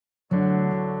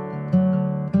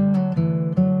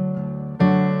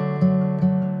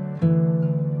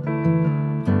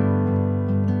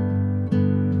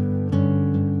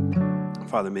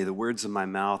Father, may the words of my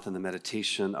mouth and the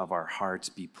meditation of our hearts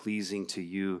be pleasing to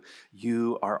you.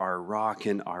 You are our rock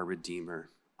and our Redeemer.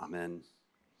 Amen.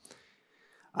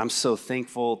 I'm so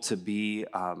thankful to be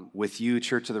with you,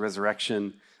 Church of the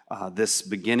Resurrection, this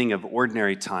beginning of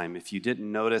ordinary time. If you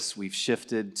didn't notice, we've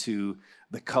shifted to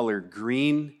the color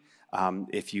green.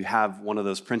 If you have one of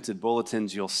those printed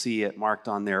bulletins, you'll see it marked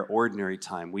on there, ordinary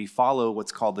time. We follow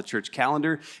what's called the church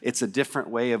calendar. It's a different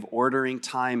way of ordering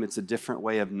time. It's a different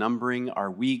way of numbering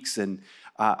our weeks. And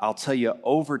I'll tell you,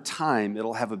 over time,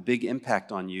 it'll have a big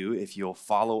impact on you if you'll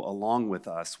follow along with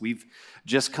us. We've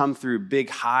just come through big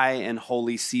high and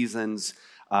holy seasons,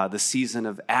 the season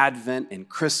of Advent and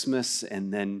Christmas,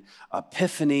 and then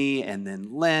Epiphany, and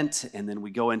then Lent, and then we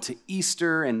go into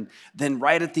Easter, and then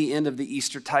right at the end of the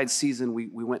Eastertide season, we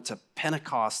went to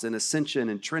Pentecost and Ascension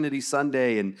and Trinity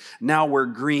Sunday, and now we're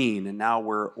green, and now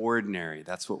we're ordinary.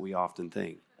 That's what we often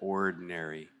think,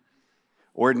 ordinary.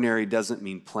 Ordinary doesn't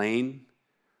mean plain.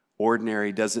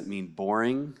 Ordinary doesn't mean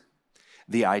boring.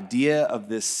 The idea of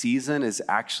this season is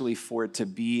actually for it to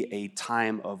be a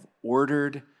time of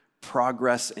ordered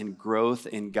progress and growth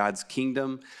in God's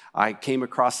kingdom. I came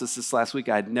across this last week.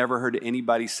 I had never heard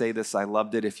anybody say this. I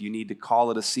loved it. If you need to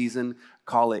call it a season,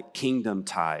 call it Kingdom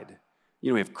Tide. You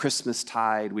know, we have Christmas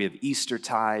Tide, we have Easter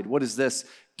Tide. What is this?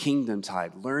 Kingdom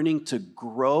Tide. Learning to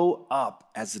grow up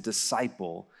as a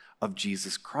disciple of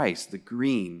Jesus Christ. The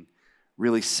green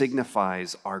really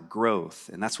signifies our growth.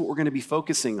 And that's what we're going to be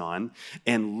focusing on.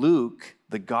 And Luke,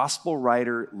 the gospel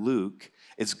writer Luke,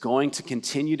 is going to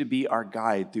continue to be our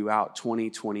guide throughout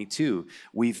 2022.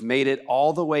 We've made it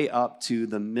all the way up to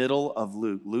the middle of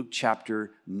Luke, Luke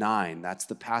chapter 9. That's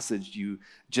the passage you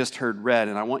just heard read.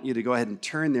 And I want you to go ahead and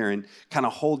turn there and kind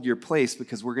of hold your place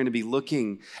because we're going to be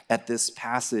looking at this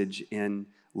passage in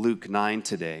Luke 9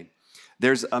 today.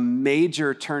 There's a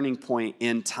major turning point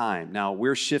in time. Now,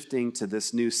 we're shifting to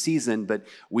this new season, but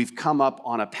we've come up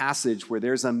on a passage where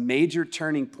there's a major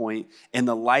turning point in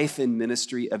the life and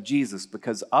ministry of Jesus,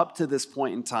 because up to this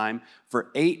point in time,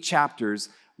 for 8 chapters,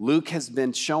 Luke has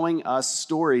been showing us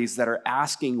stories that are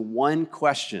asking one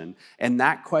question, and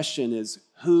that question is,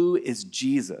 who is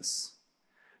Jesus?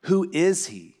 Who is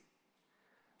he?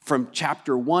 From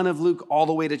chapter 1 of Luke all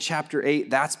the way to chapter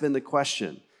 8, that's been the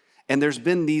question. And there's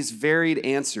been these varied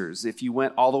answers. If you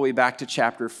went all the way back to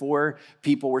chapter 4,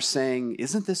 people were saying,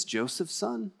 isn't this Joseph's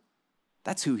son?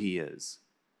 That's who he is.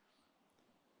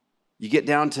 You get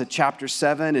down to chapter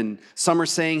 7, and some are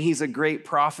saying he's a great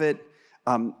prophet.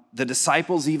 The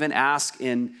disciples even ask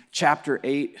in chapter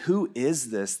 8, who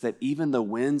is this that even the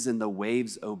winds and the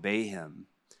waves obey him?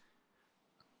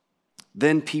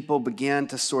 Then people began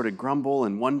to sort of grumble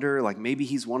and wonder, like maybe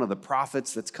he's one of the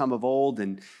prophets that's come of old.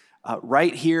 And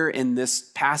right here in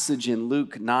this passage in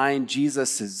Luke 9,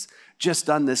 Jesus has just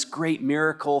done this great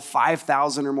miracle.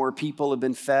 5,000 or more people have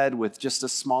been fed with just a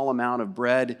small amount of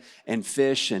bread and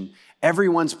fish, and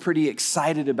everyone's pretty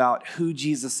excited about who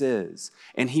Jesus is.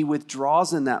 And he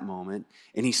withdraws in that moment,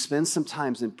 and he spends some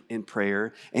time in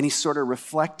prayer, and he's sort of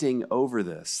reflecting over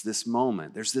this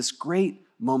moment. There's this great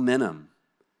momentum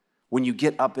when you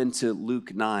get up into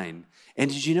Luke 9.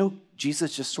 And did you know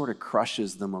Jesus just sort of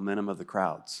crushes the momentum of the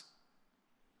crowds?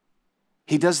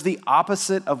 He does the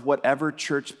opposite of what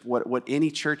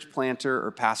any church planter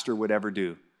or pastor would ever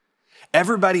do.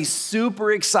 Everybody's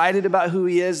super excited about who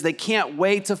he is. They can't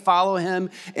wait to follow him.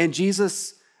 And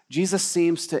Jesus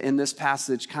seems to, in this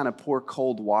passage, kind of pour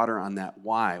cold water on that.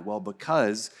 Why? Well,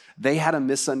 because they had a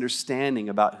misunderstanding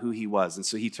about who he was. And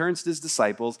so he turns to his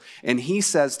disciples and he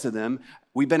says to them,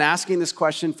 we've been asking this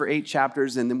question for 8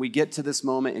 chapters, and then we get to this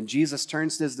moment, and Jesus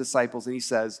turns to his disciples and he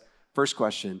says, first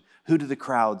question, who do the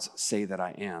crowds say that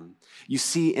I am? You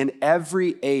see, in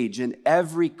every age, in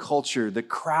every culture, the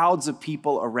crowds of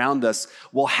people around us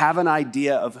will have an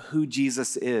idea of who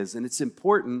Jesus is. And it's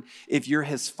important, if you're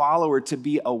his follower, to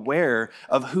be aware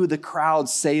of who the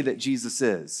crowds say that Jesus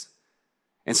is.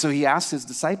 And so he asked his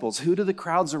disciples, who do the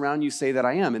crowds around you say that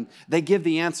I am? And they give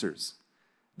the answers.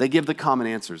 They give the common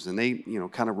answers, and they,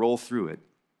 kind of roll through it.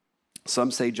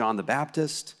 Some say John the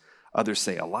Baptist, others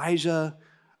say Elijah.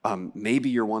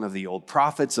 Maybe you're one of the old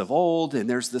prophets of old, and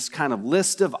there's this kind of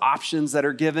list of options that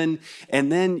are given.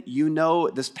 And then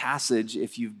this passage,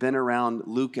 if you've been around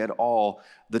Luke at all,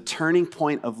 the turning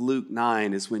point of Luke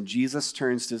 9 is when Jesus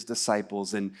turns to his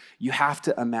disciples, and you have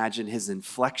to imagine his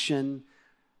inflection,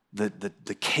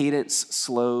 the cadence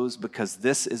slows, because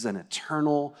this is an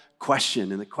eternal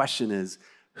question. And the question is,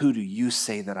 who do you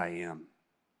say that I am?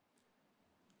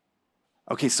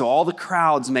 Okay, so all the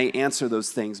crowds may answer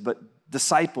those things, but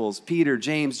disciples, Peter,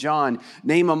 James, John,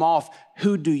 name them off.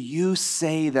 Who do you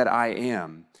say that I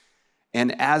am?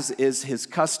 And as is his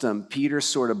custom, Peter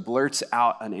sort of blurts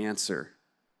out an answer.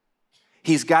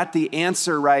 He's got the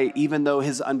answer right, even though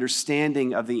his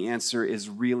understanding of the answer is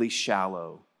really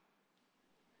shallow.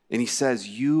 And he says,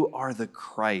 "You are the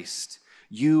Christ.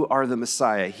 You are the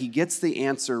Messiah." He gets the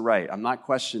answer right. I'm not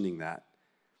questioning that.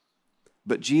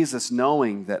 But Jesus,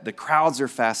 knowing that the crowds are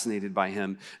fascinated by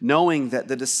him, knowing that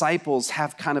the disciples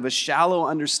have kind of a shallow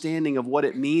understanding of what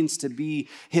it means to be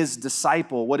his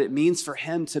disciple, what it means for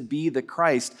him to be the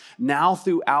Christ, now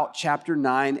throughout chapter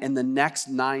 9 and the next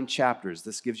 9 chapters,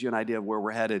 this gives you an idea of where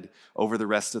we're headed over the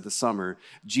rest of the summer,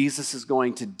 Jesus is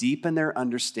going to deepen their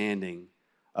understanding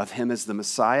of him as the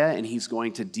Messiah, and he's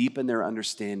going to deepen their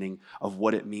understanding of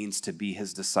what it means to be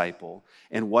his disciple.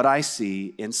 And what I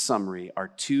see in summary are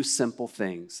 2 simple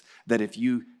things that if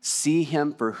you see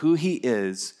him for who he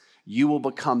is, you will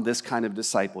become this kind of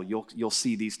disciple. You'll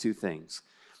see these 2 things.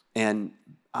 And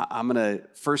I'm going to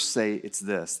first say it's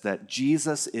this, that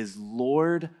Jesus is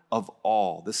Lord of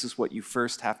all. This is what you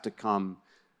first have to come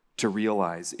to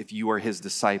realize if you are his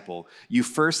disciple. You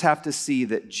first have to see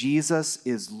that Jesus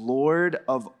is Lord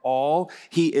of all.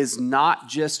 He is not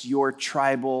just your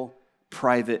tribal,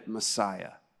 private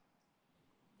Messiah.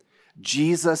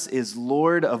 Jesus is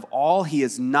Lord of all. He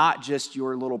is not just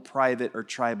your little private or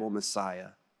tribal Messiah.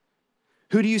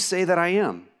 Who do you say that I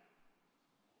am?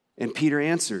 And Peter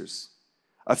answers.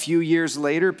 A few years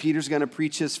later, Peter's going to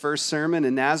preach his first sermon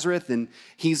in Nazareth, and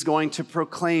he's going to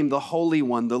proclaim the Holy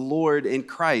One, the Lord in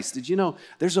Christ. Did you know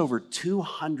there's over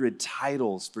 200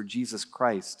 titles for Jesus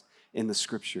Christ in the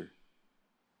Scripture?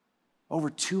 Over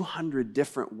 200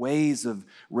 different ways of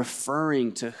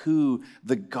referring to who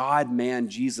the God-man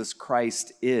Jesus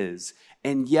Christ is.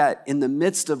 And yet, in the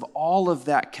midst of all of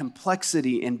that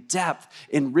complexity and depth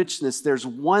and richness, there's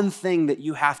one thing that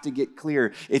you have to get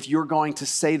clear if you're going to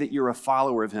say that you're a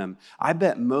follower of him. I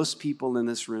bet most people in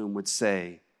this room would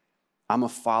say, I'm a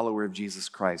follower of Jesus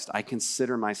Christ. I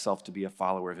consider myself to be a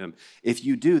follower of him. If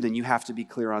you do, then you have to be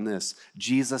clear on this.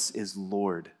 Jesus is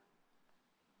Lord.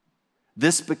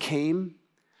 This became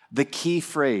the key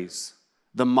phrase,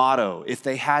 the motto. If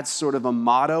they had sort of a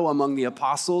motto among the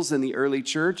apostles in the early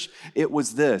church, it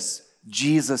was this: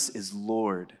 Jesus is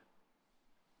Lord.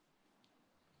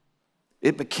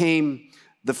 It became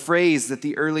the phrase that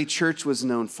the early church was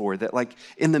known for, that like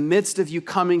in the midst of you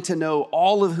coming to know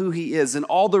all of who he is and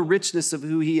all the richness of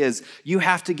who he is, you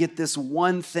have to get this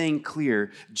one thing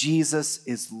clear: Jesus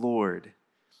is Lord.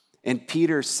 And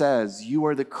Peter says, you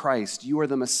are the Christ, you are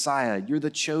the Messiah, you're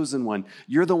the chosen one,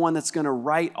 you're the one that's going to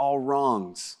right all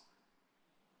wrongs.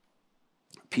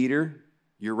 Peter,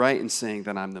 you're right in saying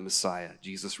that I'm the Messiah.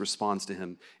 Jesus responds to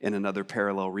him in another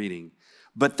parallel reading.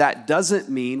 But that doesn't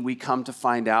mean we come to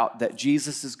find out that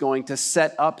Jesus is going to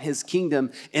set up his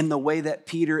kingdom in the way that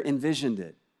Peter envisioned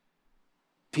it.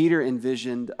 Peter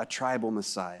envisioned a tribal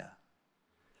Messiah,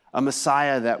 a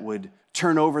Messiah that would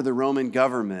turn over the Roman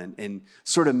government and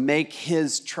sort of make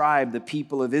his tribe, the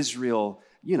people of Israel,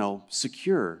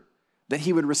 secure. That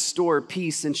he would restore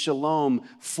peace and shalom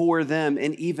for them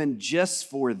and even just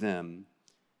for them.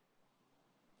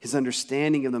 His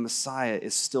understanding of the Messiah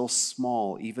is still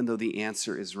small, even though the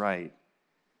answer is right.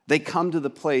 They come to the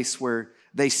place where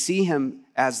they see him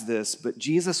as this, but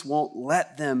Jesus won't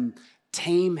let them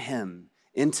tame him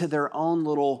into their own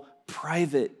little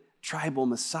private tribal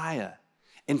Messiah.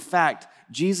 In fact,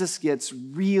 Jesus gets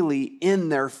really in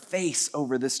their face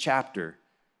over this chapter.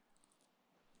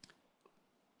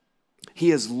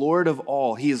 He is Lord of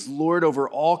all. He is Lord over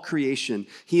all creation.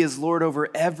 He is Lord over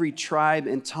every tribe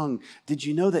and tongue. Did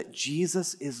you know that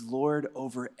Jesus is Lord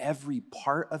over every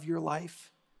part of your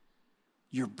life?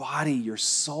 Your body, your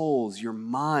souls, your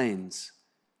minds.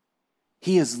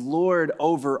 He is Lord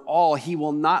over all. He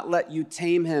will not let you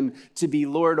tame him to be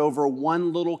Lord over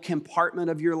one little compartment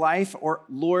of your life or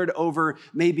Lord over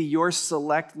maybe your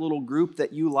select little group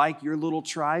that you like, your little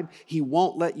tribe. He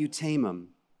won't let you tame him.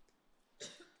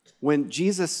 When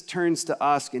Jesus turns to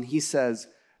us and he says,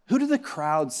 who do the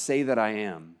crowds say that I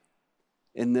am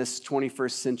in this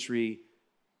 21st century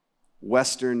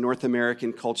Western North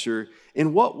American culture?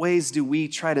 In what ways do we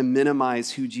try to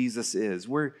minimize who Jesus is?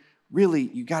 Really,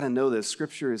 you got to know this.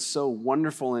 Scripture is so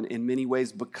wonderful in many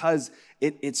ways because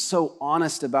it's so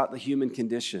honest about the human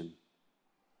condition.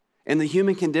 And the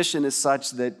human condition is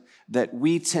such that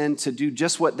we tend to do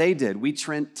just what they did. We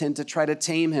tend to try to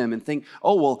tame him and think,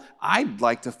 oh, well, I'd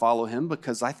like to follow him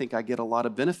because I think I get a lot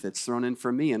of benefits thrown in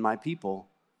for me and my people.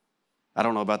 I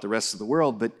don't know about the rest of the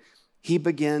world, but he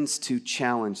begins to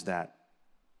challenge that.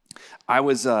 I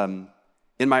was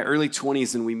in my early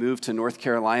 20s, and we moved to North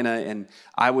Carolina, and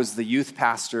I was the youth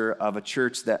pastor of a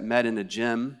church that met in a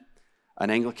gym, an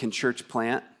Anglican church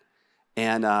plant.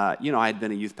 And, I had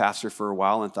been a youth pastor for a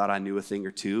while and thought I knew a thing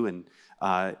or two. And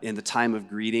in the time of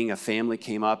greeting, a family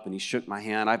came up and he shook my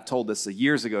hand. I've told this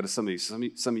years ago to some of you.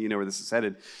 Some of you know where this is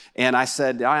headed. And I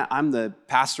said, I'm the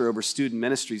pastor over student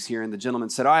ministries here. And the gentleman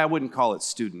said, I wouldn't call it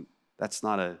student. That's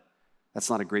not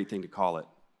a great thing to call it.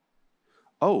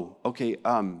 Oh, okay.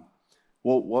 Well,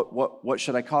 what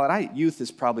should I call it? Youth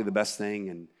is probably the best thing.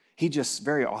 And he just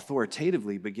very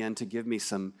authoritatively began to give me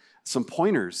some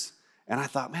pointers. And I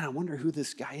thought, man, I wonder who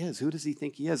this guy is. Who does he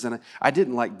think he is? And I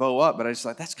didn't bow up, but I just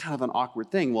thought, that's kind of an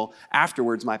awkward thing. Well,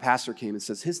 afterwards, my pastor came and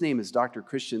says, his name is Dr.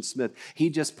 Christian Smith. He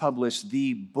just published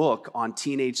the book on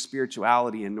teenage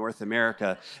spirituality in North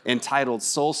America entitled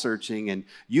Soul Searching. And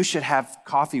you should have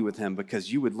coffee with him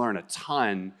because you would learn a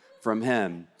ton from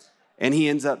him. And he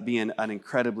ends up being an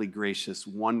incredibly gracious,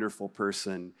 wonderful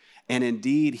person. And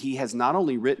indeed, he has not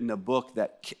only written a book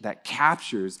that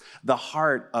captures the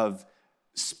heart of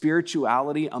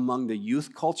spirituality among the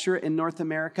youth culture in North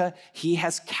America, he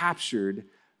has captured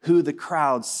who the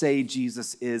crowds say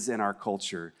Jesus is in our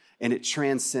culture, and it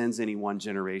transcends any one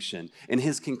generation. And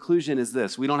his conclusion is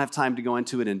this. We don't have time to go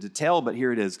into it in detail, but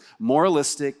here it is.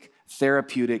 Moralistic,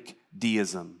 therapeutic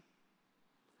deism.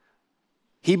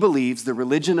 He believes the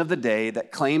religion of the day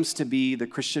that claims to be the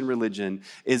Christian religion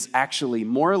is actually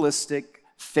moralistic,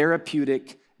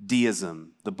 therapeutic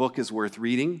deism. The book is worth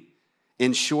reading.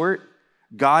 In short,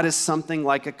 God is something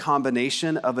like a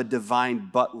combination of a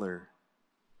divine butler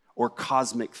or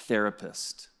cosmic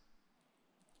therapist,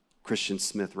 Christian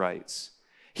Smith writes.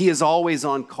 He is always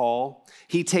on call.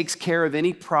 He takes care of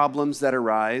any problems that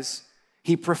arise.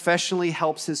 He professionally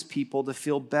helps his people to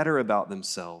feel better about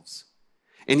themselves.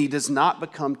 And he does not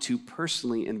become too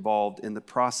personally involved in the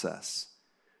process.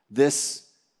 This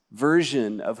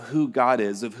version of who God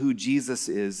is, of who Jesus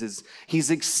is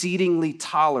he's exceedingly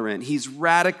tolerant. He's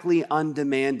radically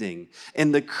undemanding.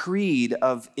 And the creed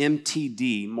of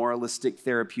MTD, moralistic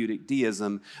therapeutic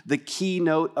deism, the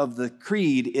keynote of the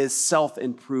creed is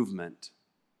self-improvement.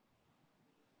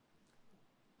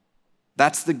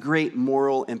 That's the great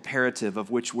moral imperative of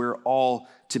which we're all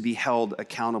to be held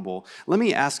accountable. Let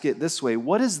me ask it this way.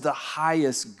 What is the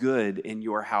highest good in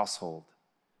your household?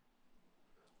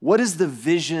 What is the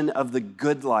vision of the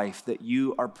good life that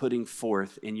you are putting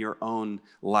forth in your own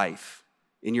life,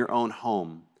 in your own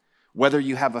home? Whether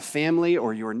you have a family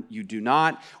or you do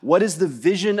not, what is the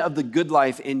vision of the good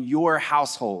life in your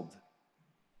household?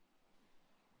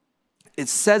 It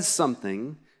says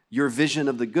something, your vision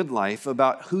of the good life,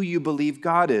 about who you believe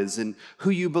God is and who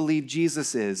you believe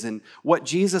Jesus is. And what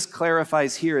Jesus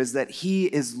clarifies here is that he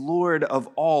is Lord of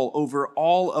all, over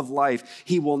all of life.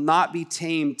 He will not be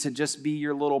tamed to just be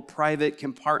your little private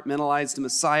compartmentalized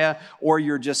Messiah or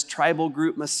your just tribal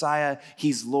group Messiah.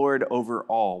 He's Lord over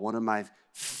all. One of my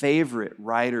favorite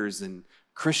writers and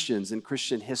Christians in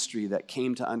Christian history that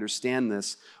came to understand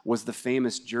this was the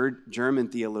famous German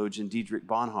theologian Dietrich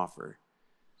Bonhoeffer.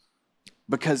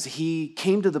 Because he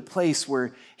came to the place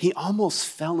where he almost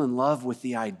fell in love with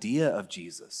the idea of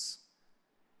Jesus.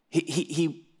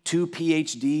 He 2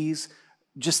 PhDs,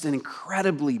 just an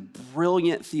incredibly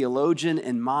brilliant theologian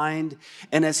in mind.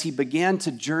 And as he began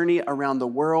to journey around the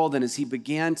world and as he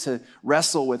began to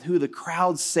wrestle with who the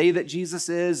crowds say that Jesus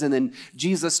is, and then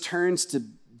Jesus turns to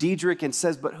Dietrich and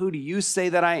says, but who do you say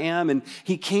that I am? And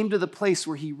he came to the place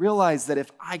where he realized that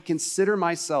if I consider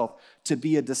myself to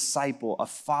be a disciple, a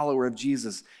follower of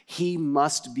Jesus, he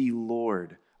must be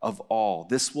Lord of all.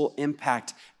 This will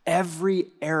impact every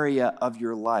area of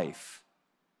your life.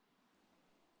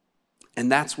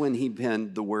 And that's when he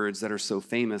penned the words that are so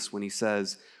famous when he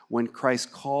says, when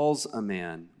Christ calls a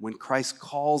man, when Christ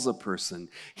calls a person,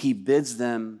 he bids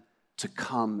them to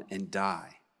come and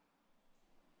die.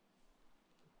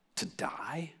 To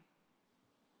die?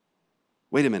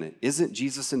 Wait a minute, isn't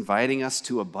Jesus inviting us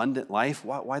to abundant life?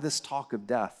 Why this talk of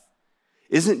death?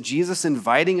 Isn't Jesus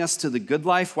inviting us to the good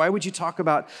life? Why would you talk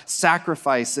about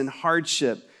sacrifice and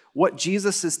hardship? What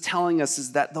Jesus is telling us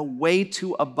is that the way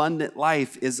to abundant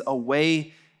life is a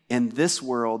way in this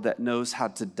world that knows how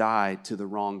to die to the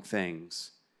wrong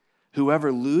things.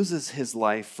 Whoever loses his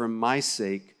life for my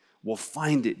sake will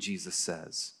find it, Jesus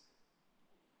says.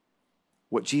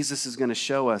 What Jesus is going to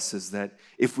show us is that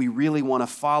if we really want to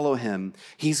follow him,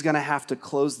 he's going to have to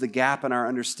close the gap in our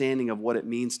understanding of what it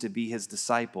means to be his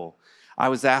disciple. I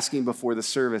was asking before the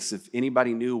service if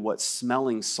anybody knew what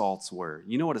smelling salts were.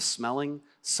 You know what a smelling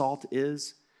salt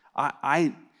is?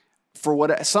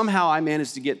 Somehow I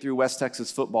managed to get through West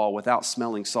Texas football without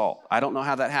smelling salt. I don't know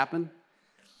how that happened.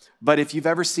 But if you've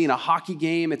ever seen a hockey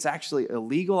game, it's actually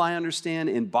illegal, I understand,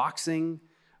 in boxing.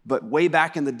 But way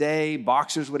back in the day,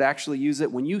 boxers would actually use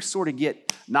it. When you sort of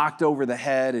get knocked over the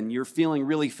head and you're feeling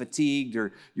really fatigued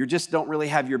or you just don't really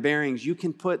have your bearings, you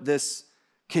can put this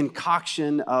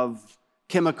concoction of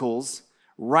chemicals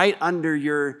right under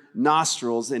your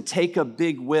nostrils and take a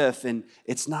big whiff, and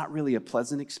it's not really a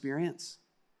pleasant experience.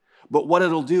 But what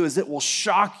it'll do is it will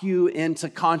shock you into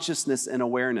consciousness and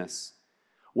awareness.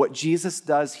 What Jesus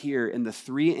does here in the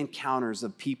 3 encounters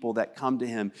of people that come to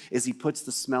him is he puts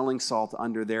the smelling salt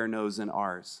under their nose and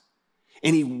ours.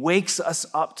 And he wakes us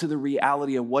up to the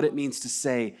reality of what it means to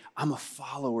say, I'm a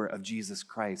follower of Jesus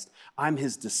Christ. I'm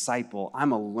his disciple.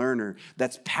 I'm a learner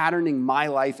that's patterning my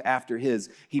life after his.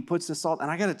 He puts the salt,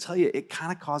 and I got to tell you, it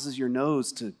kind of causes your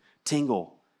nose to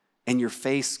tingle and your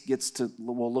face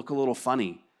will look a little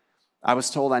funny. I was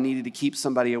told I needed to keep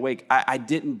somebody awake. I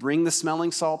didn't bring the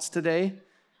smelling salts today,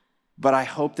 but I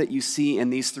hope that you see in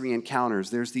these 3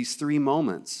 encounters, there's these 3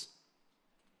 moments.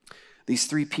 These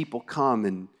 3 people come,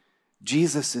 and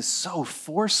Jesus is so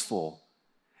forceful.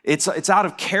 It's out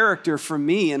of character for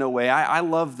me in a way. I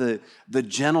love the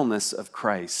gentleness of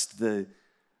Christ, the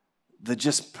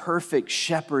just perfect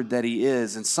shepherd that he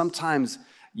is. And sometimes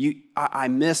I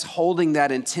miss holding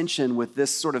that intention with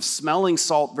this sort of smelling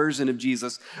salt version of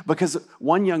Jesus, because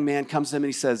one young man comes to him and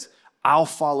he says, I'll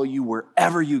follow you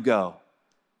wherever you go.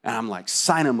 And I'm like,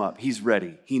 sign him up. He's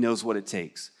ready. He knows what it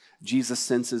takes. Jesus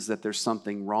senses that there's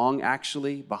something wrong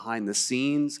actually behind the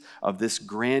scenes of this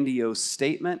grandiose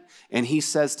statement. And he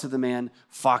says to the man,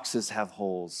 foxes have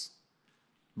holes.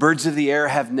 Birds of the air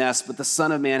have nests, but the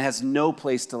Son of Man has no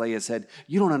place to lay his head.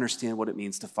 You don't understand what it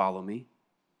means to follow me.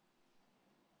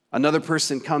 Another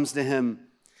person comes to him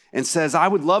and says, I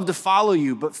would love to follow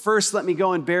you, but first let me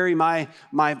go and bury my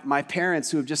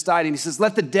parents who have just died. And he says,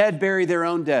 let the dead bury their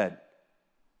own dead.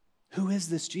 Who is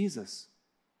this Jesus?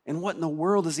 And what in the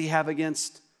world does he have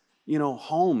against,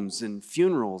 homes and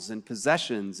funerals and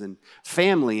possessions and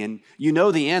family? And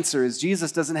the answer is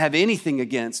Jesus doesn't have anything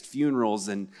against funerals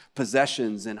and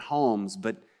possessions and homes,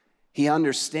 but he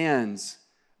understands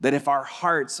that if our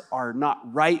hearts are not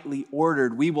rightly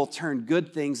ordered, we will turn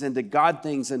good things into God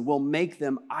things and we'll make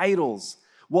them idols.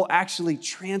 We'll actually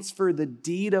transfer the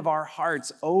deed of our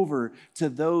hearts over to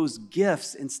those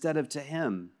gifts instead of to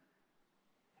him.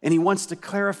 And he wants to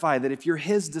clarify that if you're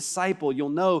his disciple, you'll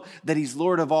know that he's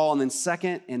Lord of all. And then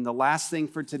second, and the last thing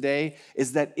for today,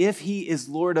 is that if he is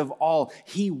Lord of all,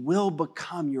 he will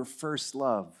become your first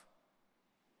love.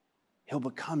 He'll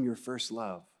become your first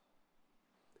love.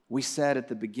 We said at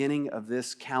the beginning of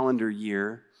this calendar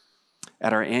year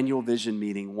at our annual vision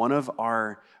meeting, one of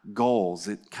our goals,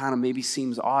 it kind of maybe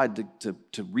seems odd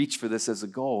to reach for this as a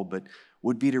goal, but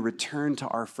would be to return to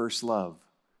our first love.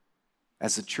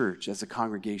 As a church, as a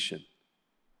congregation.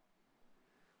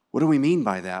 What do we mean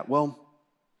by that? Well,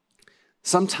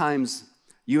 sometimes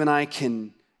you and I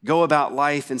can go about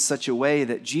life in such a way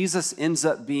that Jesus ends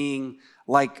up being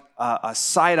like a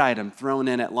side item thrown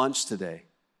in at lunch today.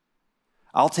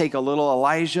 I'll take a little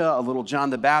Elijah, a little John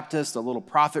the Baptist, a little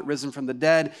prophet risen from the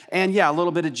dead, and a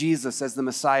little bit of Jesus as the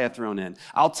Messiah thrown in.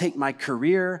 I'll take my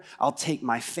career, I'll take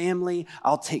my family,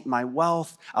 I'll take my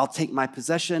wealth, I'll take my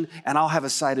possession, and I'll have a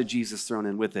side of Jesus thrown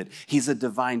in with it. He's a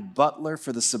divine butler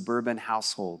for the suburban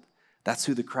household. That's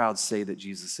who the crowds say that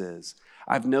Jesus is.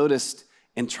 I've noticed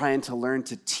in trying to learn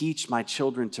to teach my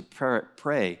children to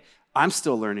pray, I'm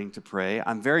still learning to pray.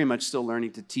 I'm very much still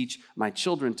learning to teach my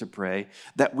children to pray,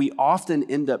 that we often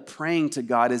end up praying to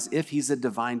God as if he's a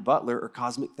divine butler or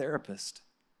cosmic therapist.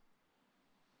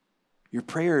 Your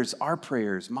prayers, our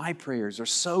prayers, my prayers are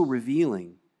so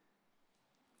revealing.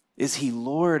 Is he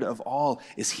Lord of all?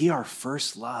 Is he our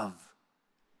first love?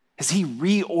 Has he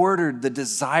reordered the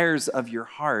desires of your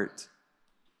heart?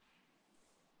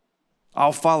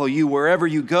 I'll follow you wherever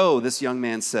you go, this young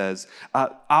man says.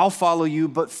 I'll follow you,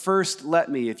 but first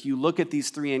let me. If you look at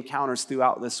these 3 encounters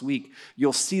throughout this week,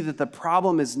 you'll see that the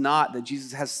problem is not that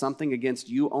Jesus has something against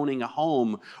you owning a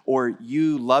home or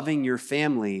you loving your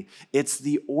family. It's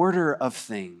the order of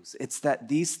things. It's that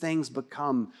these things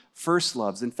become first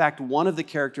loves. In fact, one of the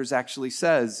characters actually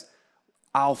says,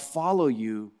 I'll follow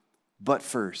you, but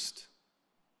first.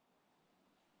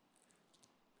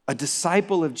 A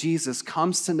disciple of Jesus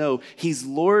comes to know he's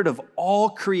Lord of all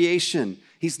creation.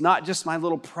 He's not just my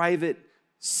little private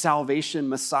salvation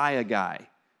Messiah guy.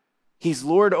 He's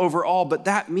Lord over all, but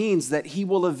that means that he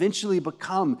will eventually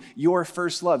become your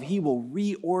first love. He will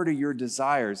reorder your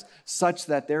desires such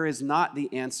that there is not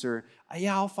the answer,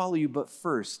 I'll follow you, but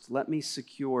first let me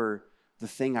secure the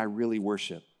thing I really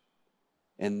worship,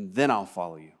 and then I'll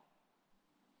follow you.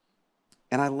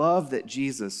 And I love that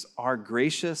Jesus, our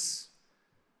gracious,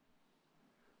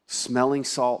 smelling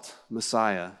salt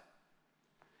Messiah,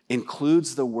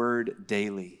 includes the word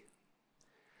daily.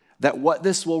 That what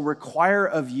this will require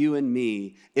of you and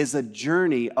me is a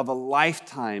journey of a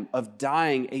lifetime of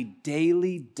dying a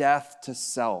daily death to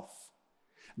self.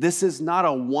 This is not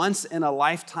a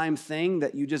once-in-a-lifetime thing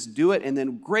that you just do it and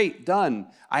then, great, done.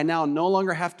 I now no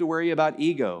longer have to worry about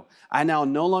ego. I now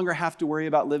no longer have to worry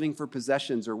about living for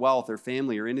possessions or wealth or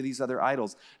family or any of these other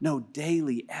idols. No,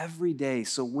 daily, every day.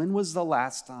 So when was the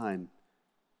last time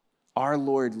our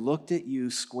Lord looked at you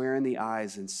square in the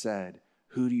eyes and said,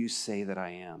 "Who do you say that I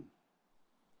am?"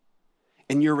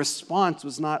 And your response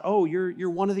was not, "Oh, you're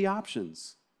one of the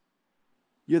options.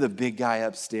 You're the big guy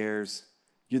upstairs.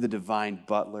 You're the divine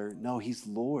butler." No, he's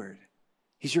Lord.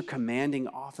 He's your commanding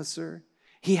officer.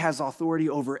 He has authority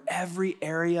over every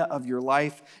area of your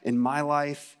life and my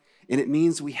life. And it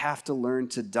means we have to learn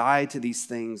to die to these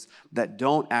things that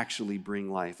don't actually bring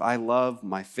life. I love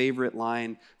my favorite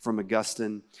line from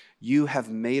Augustine. "You have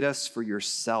made us for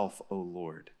yourself, O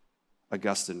Lord,"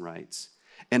 Augustine writes.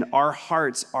 "And our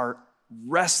hearts are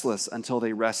restless until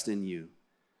they rest in you."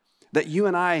 That you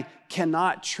and I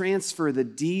cannot transfer the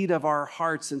deed of our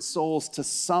hearts and souls to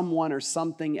someone or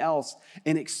something else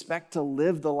and expect to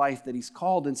live the life that he's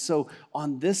called. And so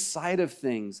on this side of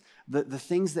things, the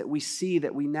things that we see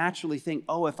that we naturally think,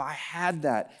 "Oh, if I had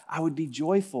that, I would be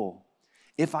joyful.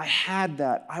 If I had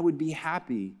that, I would be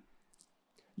happy."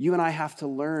 You and I have to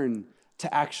learn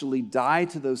to actually die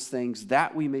to those things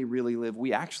that we may really live.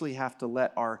 We actually have to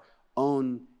let our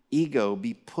own ego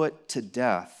be put to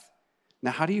death. Now,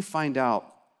 how do you find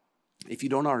out, if you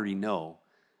don't already know?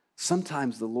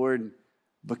 Sometimes the Lord,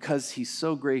 because he's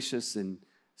so gracious and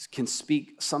can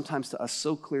speak sometimes to us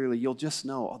so clearly, you'll just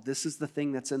know, oh, this is the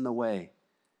thing that's in the way.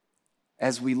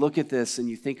 As we look at this and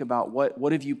you think about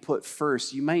what have you put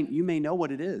first, you may know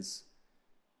what it is.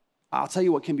 I'll tell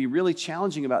you what can be really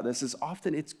challenging about this is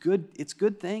often it's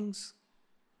good things.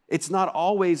 It's not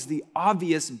always the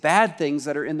obvious bad things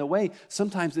that are in the way.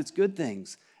 Sometimes it's good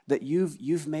things that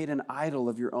you've made an idol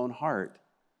of your own heart.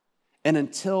 And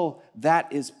until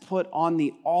that is put on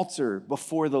the altar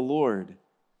before the Lord,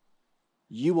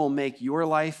 you will make your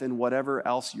life and whatever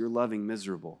else you're loving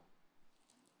miserable.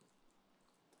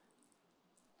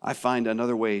 I find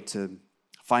another way to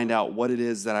find out what it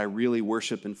is that I really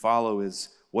worship and follow is,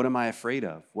 what am I afraid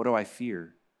of? What do I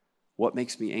fear? What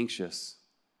makes me anxious?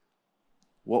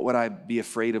 What would I be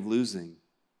afraid of losing?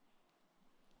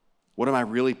 What am I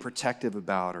really protective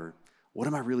about, or what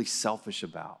am I really selfish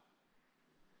about?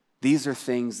 These are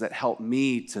things that help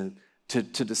me to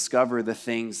discover the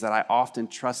things that I often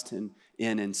trust in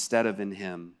instead of in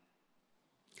him.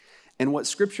 And what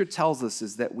Scripture tells us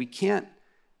is that we can't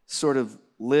sort of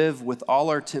live with all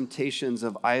our temptations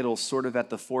of idols sort of at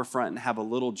the forefront and have a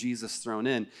little Jesus thrown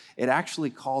in. It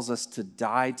actually calls us to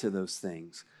die to those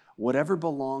things. Whatever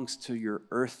belongs to your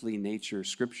earthly nature,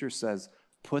 Scripture says,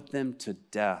 put them to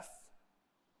death.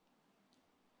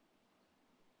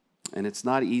 And it's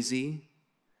not easy.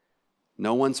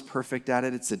 No one's perfect at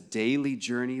it. It's a daily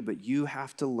journey, but you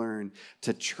have to learn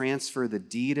to transfer the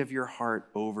deed of your heart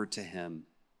over to him.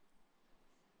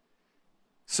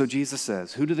 So Jesus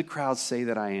says, "Who do the crowds say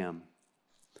that I am?"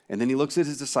 And then he looks at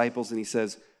his disciples and he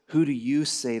says, "Who do you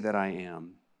say that I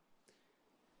am?"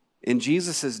 In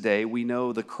Jesus' day, we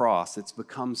know the cross. It's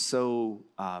become so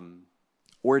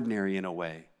ordinary in a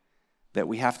way that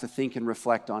we have to think and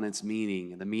reflect on its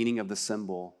meaning and the meaning of the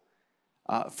symbol.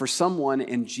 For someone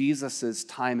in Jesus'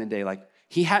 time and day, like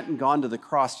he hadn't gone to the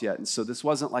cross yet, and so this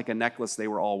wasn't like a necklace they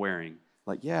were all wearing.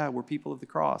 Like, yeah, we're people of the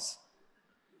cross.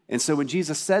 And so when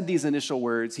Jesus said these initial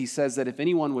words, he says that if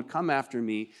anyone would come after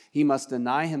me, he must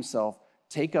deny himself,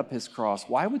 take up his cross.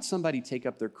 Why would somebody take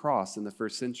up their cross in the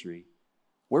first century?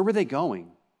 Where were they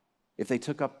going if they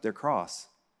took up their cross?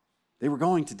 They were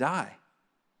going to die.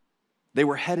 They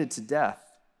were headed to death.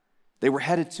 They were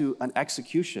headed to an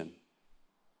execution.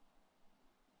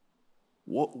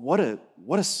 What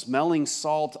a smelling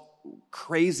salt,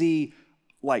 crazy,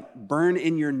 like burn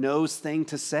in your nose thing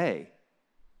to say.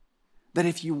 That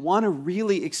if you want to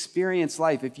really experience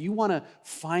life, if you want to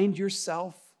find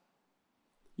yourself,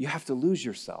 you have to lose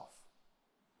yourself.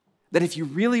 That if you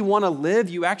really want to live,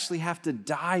 you actually have to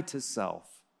die to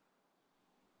self.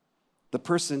 The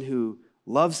person who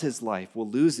loves his life will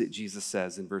lose it, Jesus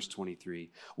says in verse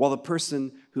 23, while the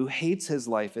person who hates his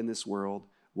life in this world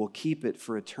will keep it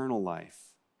for eternal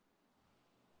life.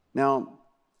 Now,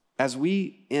 as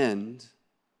we end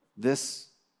this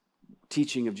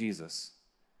teaching of Jesus,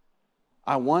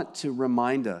 I want to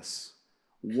remind us,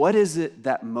 what is it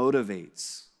that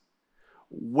motivates?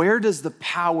 Where does the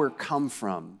power come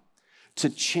from to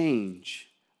change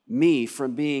me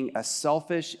from being a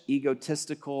selfish,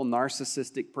 egotistical,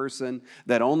 narcissistic person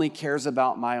that only cares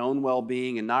about my own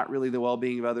well-being and not really the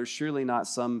well-being of others, surely not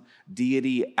some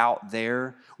deity out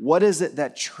there. What is it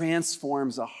that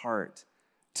transforms a heart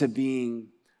to being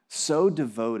so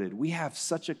devoted? We have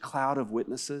such a cloud of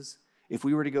witnesses. If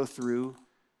we were to go through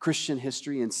Christian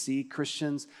history and see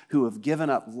Christians who have given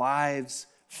up lives,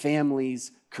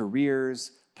 families,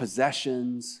 careers,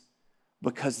 possessions,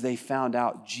 because they found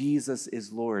out Jesus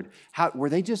is Lord. Were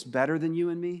they just better than you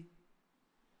and me?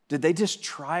 Did they just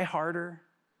try harder?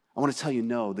 I want to tell you,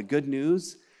 no. The good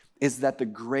news is that the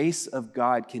grace of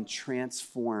God can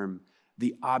transform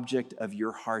the object of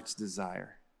your heart's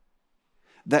desire.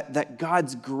 That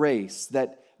God's grace,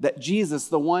 that Jesus,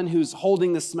 the one who's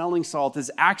holding the smelling salt,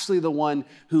 is actually the one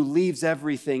who leaves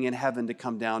everything in heaven to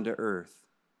come down to earth,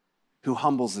 who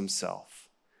humbles himself.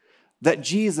 That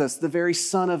Jesus, the very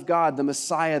Son of God, the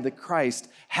Messiah, the Christ,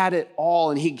 had it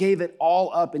all and he gave it all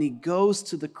up and he goes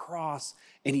to the cross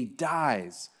and he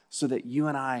dies so that you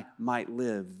and I might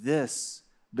live. This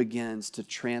begins to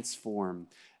transform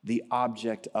the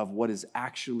object of what is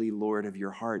actually Lord of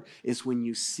your heart, is when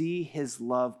you see his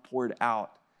love poured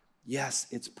out. Yes,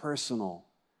 it's personal.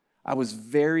 I was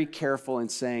very careful in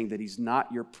saying that he's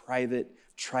not your private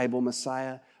tribal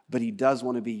Messiah, but he does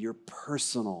want to be your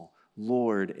personal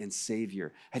Lord and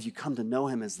Savior. Have you come to know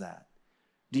him as that?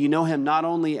 Do you know him not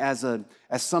only as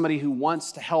somebody who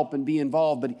wants to help and be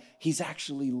involved, but he's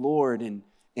actually Lord,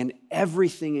 and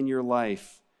everything in your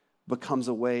life becomes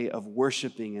a way of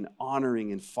worshiping and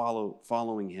honoring and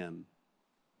following him.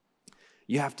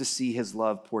 You have to see his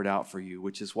love poured out for you,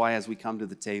 which is why as we come to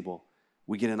the table,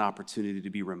 we get an opportunity to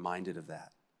be reminded of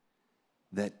that.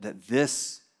 That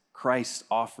this Christ's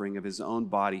offering of his own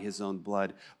body, his own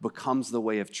blood, becomes the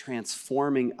way of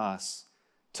transforming us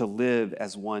to live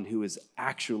as one who is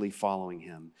actually following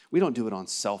him. We don't do it on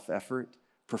self-effort,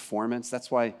 performance.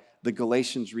 That's why the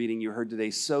Galatians reading you heard today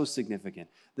is so significant.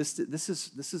 This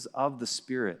is of the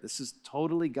Spirit. This is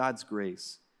totally God's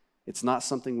grace. It's not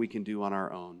something we can do on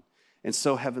our own. And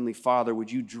so, Heavenly Father,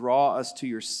 would you draw us to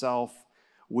yourself?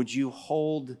 Would you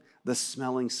hold the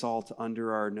smelling salt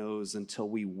under our nose until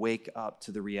we wake up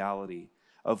to the reality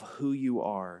of who you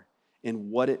are and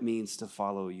what it means to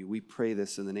follow you? We pray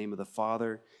this in the name of the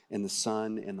Father and the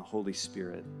Son and the Holy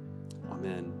Spirit.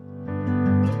 Amen.